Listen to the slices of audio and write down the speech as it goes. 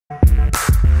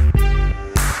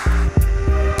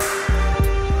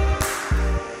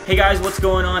Hey guys, what's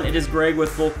going on? It is Greg with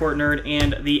Fullcourt Nerd,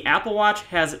 and the Apple Watch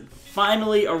has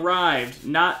finally arrived.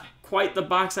 Not quite the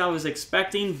box I was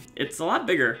expecting. It's a lot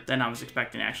bigger than I was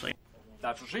expecting, actually.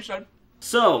 That's what she said.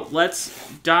 So,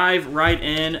 let's dive right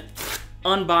in,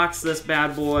 unbox this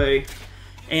bad boy.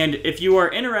 And if you are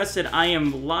interested, I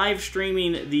am live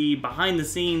streaming the behind the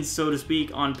scenes, so to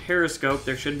speak, on Periscope.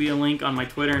 There should be a link on my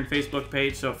Twitter and Facebook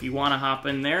page, so if you want to hop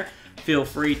in there, feel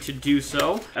free to do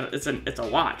so. It's a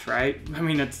watch, right? I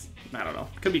mean, I don't know.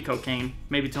 It could be cocaine.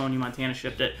 Maybe Tony Montana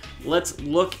shipped it. Let's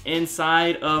look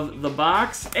inside of the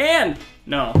box. And,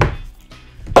 no.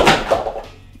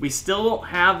 We still don't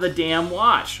have the damn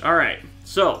watch. All right,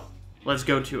 so let's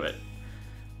go to it.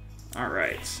 All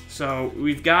right, so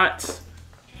we've got...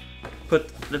 Put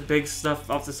the big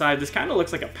stuff off the side. This kind of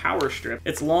looks like a power strip.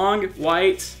 It's long,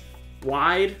 white,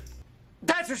 wide.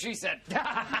 That's what she said.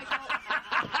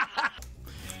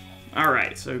 All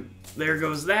right, so there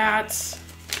goes that.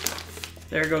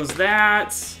 There goes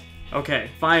that. Okay,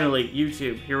 finally,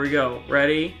 YouTube. Here we go.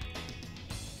 Ready?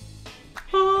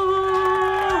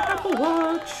 Oh, Apple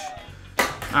Watch.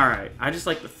 All right, I just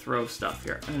like to throw stuff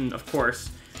here. And of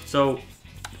course, so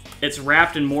it's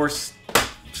wrapped in more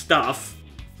stuff.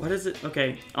 What is it?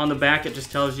 Okay, on the back it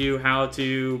just tells you how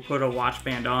to put a watch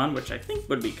band on, which I think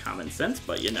would be common sense,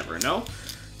 but you never know.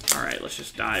 All right, let's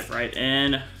just dive right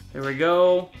in. There we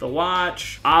go, the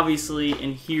watch. Obviously,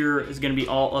 in here is gonna be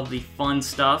all of the fun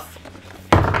stuff.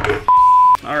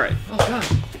 All right. Oh God.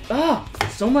 Oh,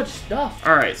 so much stuff.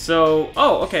 All right, so,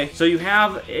 oh, okay. So you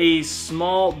have a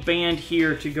small band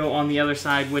here to go on the other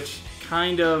side, which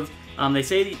kind of, they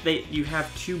say that you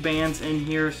have two bands in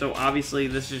here, so obviously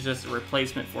this is just a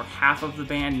replacement for half of the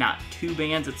band, not two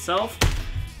bands itself.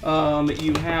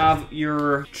 You have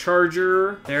your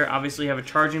charger there, obviously you have a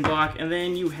charging block, and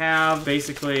then you have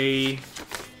basically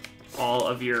all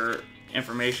of your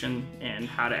information and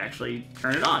how to actually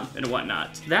turn it on and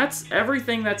whatnot. That's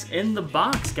everything that's in the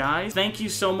box, guys. Thank you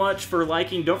so much for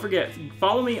liking. Don't forget,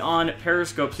 follow me on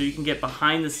Periscope so you can get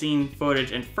behind the scene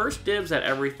footage and first dibs at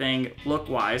everything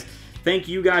look-wise. Thank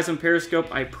you guys on Periscope.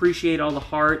 I appreciate all the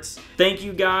hearts. Thank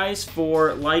you guys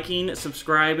for liking,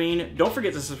 subscribing. Don't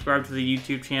forget to subscribe to the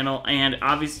YouTube channel, and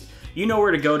obviously, you know where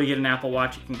to go to get an Apple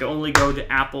Watch. You can only go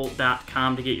to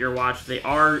apple.com to get your watch. They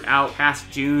are out past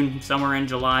June, somewhere in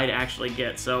July to actually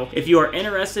get. So if you are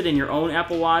interested in your own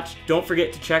Apple Watch, don't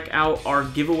forget to check out our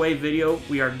giveaway video.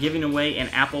 We are giving away an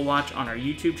Apple Watch on our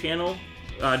YouTube channel.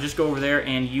 Just go over there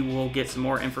and you will get some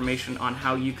more information on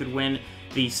how you could win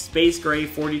the Space Gray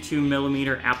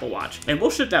 42mm Apple Watch. And we'll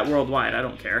ship that worldwide, I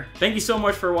don't care. Thank you so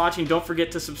much for watching. Don't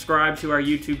forget to subscribe to our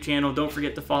YouTube channel. Don't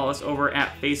forget to follow us over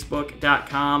at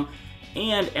facebook.com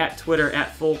and at Twitter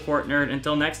at Fullcourt Nerd.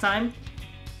 Until next time,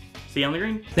 see you on the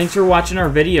green. Thanks for watching our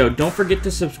video. Don't forget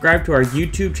to subscribe to our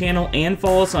YouTube channel and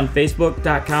follow us on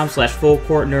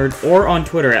facebook.com/FullCourtNerd or on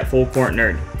Twitter at Fullcourt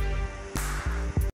Nerd.